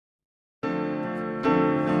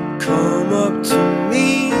come up to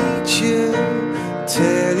meet you,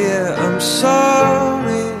 tell you I'm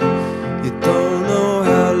sorry. You don't know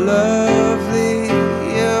how lovely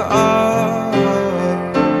you are.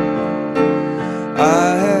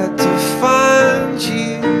 I had to find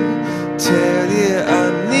you, tell you I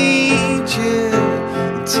need you,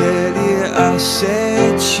 tell you I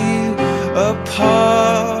set you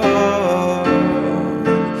apart.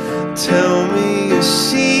 Tell me your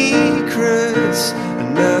secrets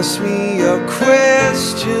and ask me your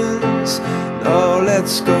questions. Now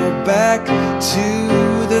let's go back to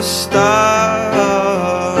the start.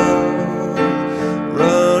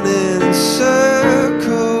 Running in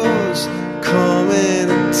circles, coming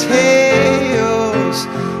in tails,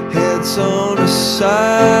 heads on the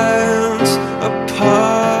sides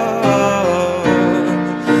apart.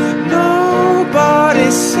 Nobody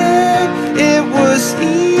said it was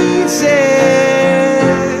easy.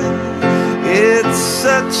 It's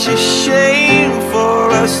such a shame for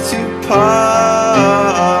us to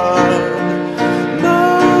part.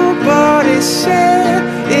 Nobody said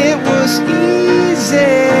it was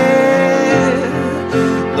easy.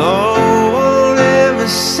 No one ever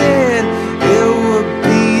said it would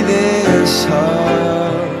be this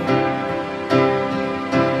hard.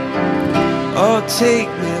 Oh, take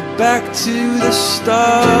me back to the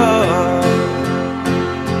start.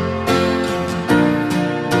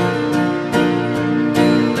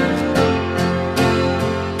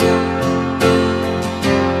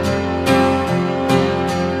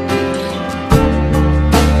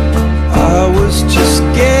 Just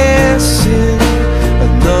guessing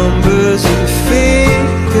at numbers and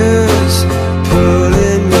figures,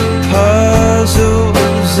 pulling the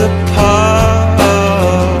puzzles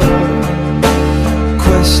apart.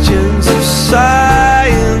 Questions of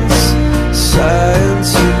science,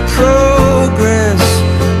 science and progress,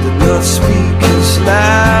 did not speak as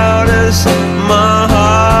loud as my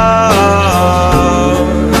heart.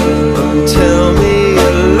 Tell me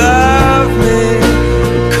you love me,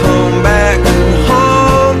 come back and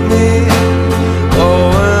haunt me. Oh,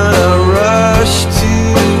 when I rush to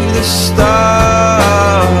the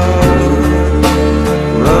start,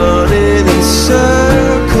 running in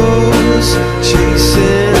circles,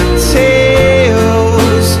 chasing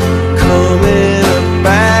tails, coming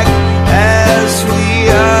back as we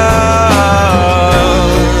are.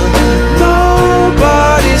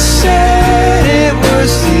 Nobody said it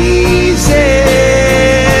was easy.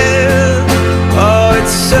 Oh,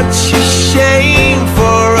 it's such a shame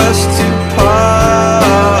for us to part.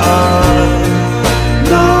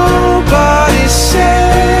 Nobody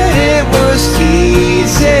said it was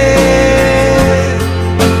easy.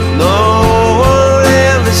 No one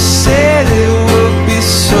ever said it would be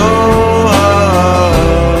so hard.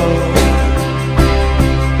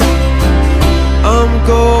 I'm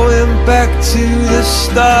going back to the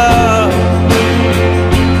start.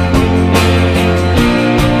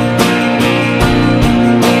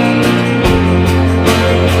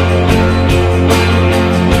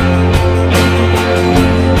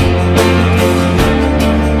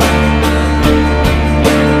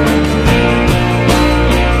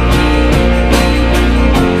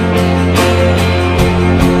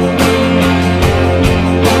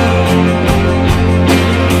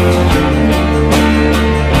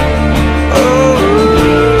 Oh,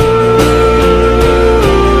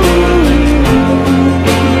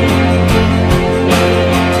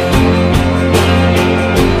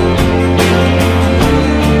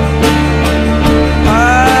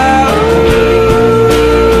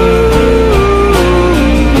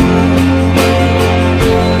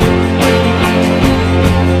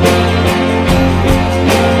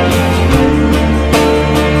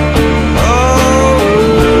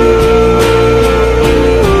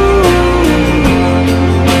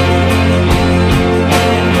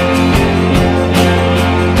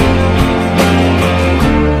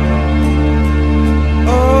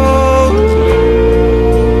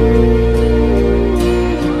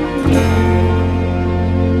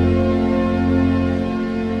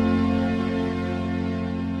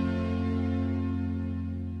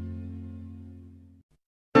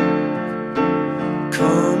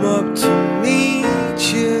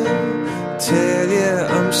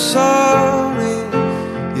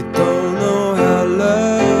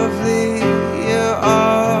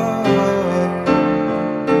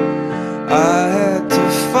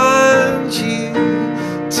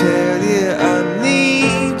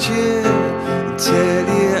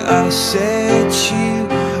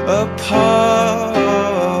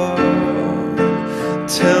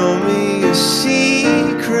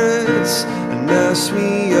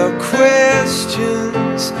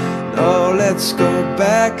 let's go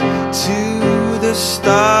back to the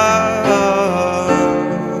start.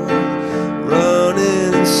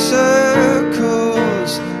 Running in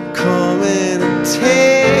circles, coming in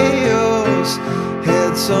tails,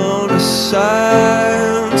 heads on the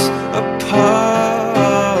sides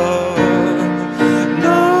apart.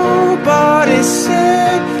 Nobody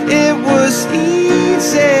said it was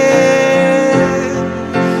easy.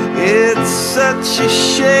 It's such a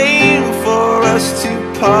shame for us to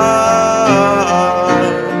part.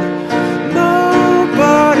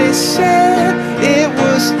 Nobody said it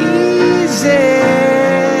was easy.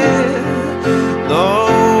 No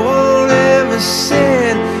one ever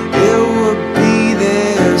said it would be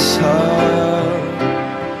this hard.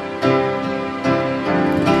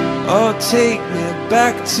 Oh, take me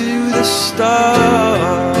back to the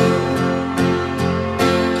start.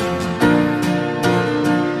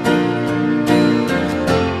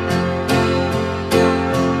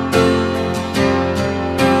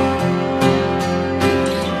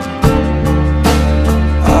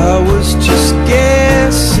 Just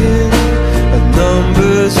guessing at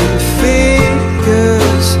numbers and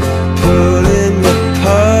figures, pulling the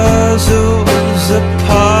puzzles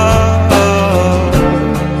apart.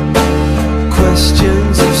 Question